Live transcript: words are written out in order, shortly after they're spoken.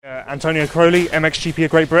Antonio Crowley, MXGP of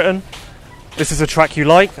Great Britain. This is a track you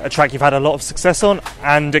like, a track you've had a lot of success on,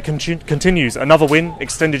 and it continues. Another win,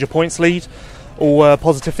 extended your points lead. All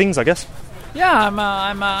positive things, I guess. Yeah,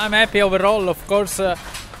 I'm happy overall. Of course,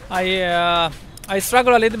 I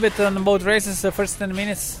struggle a little bit on both races. The first 10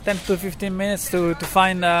 to 15 minutes to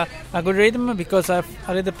find a good rhythm, because I have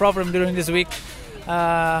a little problem during this week.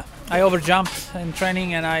 I overjumped in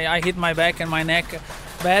training and I hit my back and my neck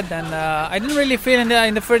bad, and I didn't really feel in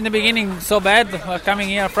the beginning so bad coming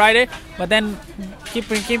here Friday, but then keep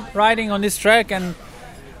riding on this track, and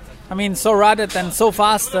I mean, so rugged and so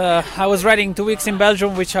fast. I was riding 2 weeks in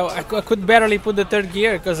Belgium, which I could barely put the third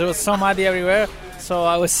gear because it was so muddy everywhere, so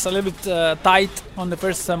I was a little bit tight on the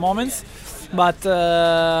first moments. But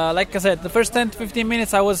like I said, the first 10 to 15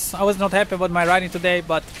 minutes I was not happy about my riding today,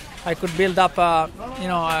 but I could build up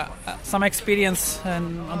some experience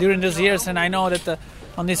during those years, and I know that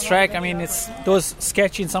on this track, I mean, it was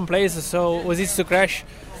sketchy in some places, so it was easy to crash.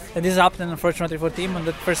 And this happened, unfortunately, for Tim on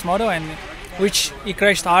the first moto, and which he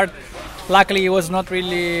crashed hard. Luckily, he was not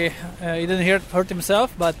really, he didn't hurt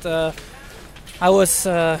himself, but I was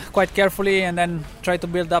quite carefully, and then tried to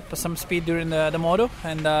build up some speed during the moto,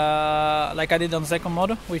 and like I did on the second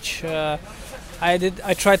moto, which I did.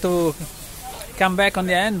 I tried to come back on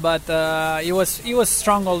the end, but he was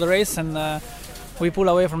strong all the race, and we pull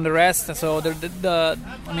away from the rest. So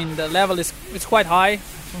the level is quite high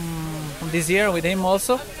from this year with him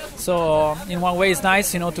also. So in one way, it's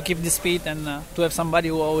nice, to keep the speed and to have somebody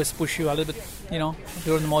who always push you a little bit,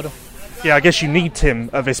 during the moto. Yeah, I guess you need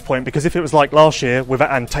Tim at this point, because if it was like last year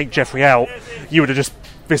and take Jeffrey out, you would have just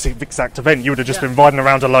this exact event. You would have just been riding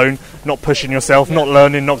around alone, not pushing yourself, not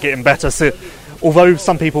learning, not getting better. So, although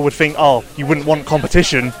some people would think, you wouldn't want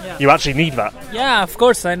competition, you actually need that. Yeah, of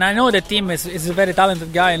course. And I know the team is a very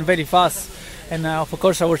talented guy and very fast. And of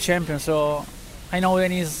course, our champion. So I know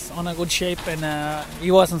when he's on a good shape, and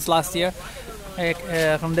he wasn't last year.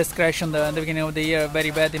 From this crash on the beginning of the year,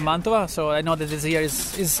 very bad in Mantova. So I know that this year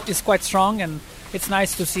is quite strong, and it's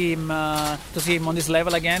nice to see him on this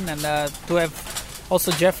level again, and to have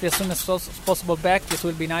also Jeffrey as soon as possible back. This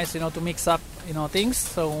will be nice, to mix up things.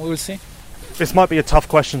 So we will see. This might be a tough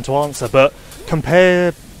question to answer, but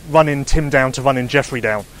compare running Tim down to running Jeffrey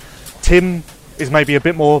down. Tim is maybe a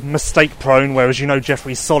bit more mistake prone, whereas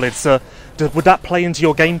Jeffrey's solid. So would that play into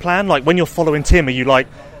your game plan? Like when you're following Tim, are you like,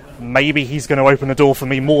 maybe he's going to open the door for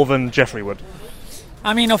me more than Jeffrey would?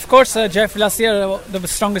 I mean, of course, Jeffrey last year, the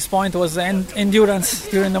strongest point was endurance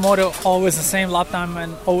during the moto, always the same lap time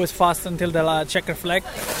and always fast until the checker flag.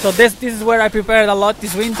 So this is where I prepared a lot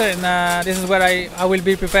this winter, and this is where I will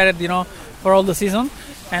be prepared, for all the season.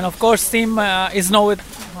 And of course, Tim is known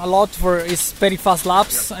a lot for his very fast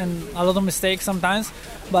laps and a lot of mistakes sometimes.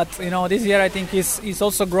 But this year I think he's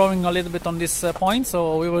also growing a little bit on this point,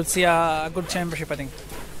 so we will see a good championship, I think.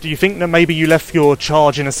 Do you think that maybe you left your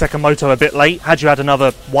charge in a second moto a bit late? Had you had another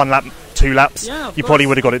 1 lap, 2 laps, you probably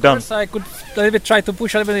would have got it done. I could a little bit try to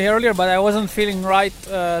push a little bit earlier, but I wasn't feeling right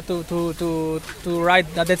to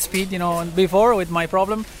ride at that speed. Before with my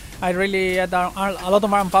problem, I really had a lot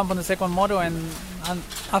of arm pump on the second moto, and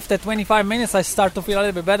after 25 minutes, I start to feel a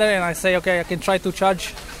little bit better, and I say, okay, I can try to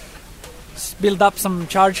charge. Build up some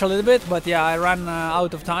charge a little bit, but I ran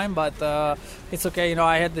out of time, but it's okay.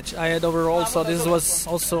 I had overall, so this was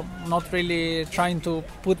also not really trying to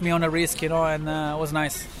put me on a risk, and it was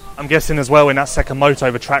nice. I'm guessing as well in that second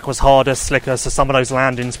moto the track was harder, slicker, so some of those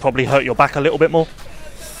landings probably hurt your back a little bit more.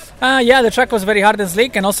 The track was very hard and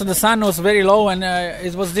slick, and also the sun was very low, and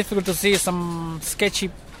it was difficult to see some sketchy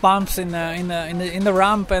bumps in the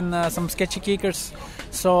ramp and some sketchy kickers.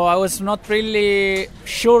 So I was not really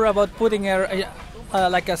sure about putting like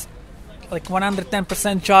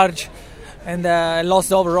 110% charge, and I lost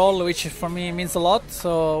the overall, which for me means a lot.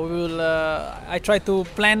 So we will. I try to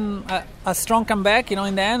plan a strong comeback,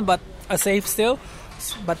 in the end, but a safe still.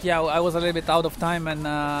 But I was a little bit out of time, and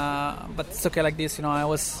but it's okay like this.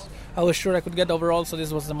 I was sure I could get overall, so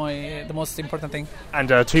this was the most important thing. And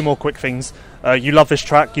 2 more quick things. You love this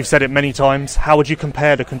track, you've said it many times. How would you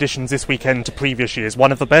compare the conditions this weekend to previous years?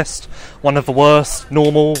 One of the best, one of the worst,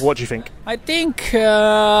 normal? What do you think? I think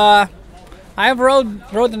I have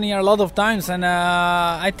ridden here a lot of times, and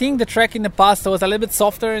I think the track in the past was a little bit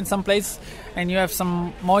softer in some places, and you have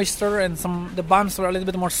some moisture, and the bumps were a little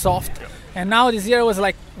bit more soft. Yeah. And now this year was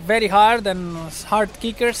like very hard and hard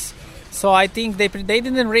kickers. So I think they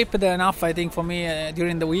didn't rip it enough. I think for me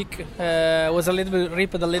during the week was a little bit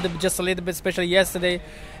ripped just a little bit, especially yesterday,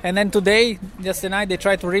 and then today, just tonight, they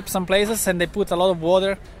tried to rip some places and they put a lot of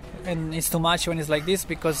water, and it's too much when it's like this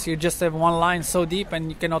because you just have one line so deep and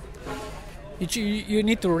you cannot you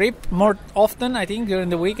need to rip more often, I think, during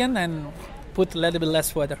the weekend, and put a little bit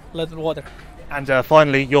less water. And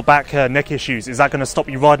finally, your back neck issues. Is that going to stop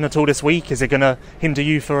you riding at all this week? Is it going to hinder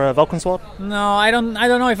you for Valkenswaard? No, I don't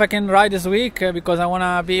know if I can ride this week because I want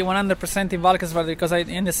to be 100% in Valkenswaard, because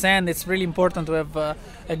in the sand it's really important to have a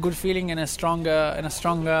good feeling and a strong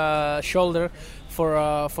shoulder for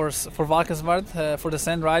Valkenswaard, for the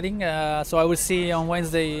sand riding. So I will see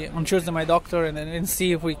on Tuesday my doctor and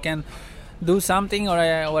see if we can do something or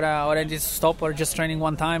I just stop or just training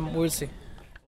one time. We'll see.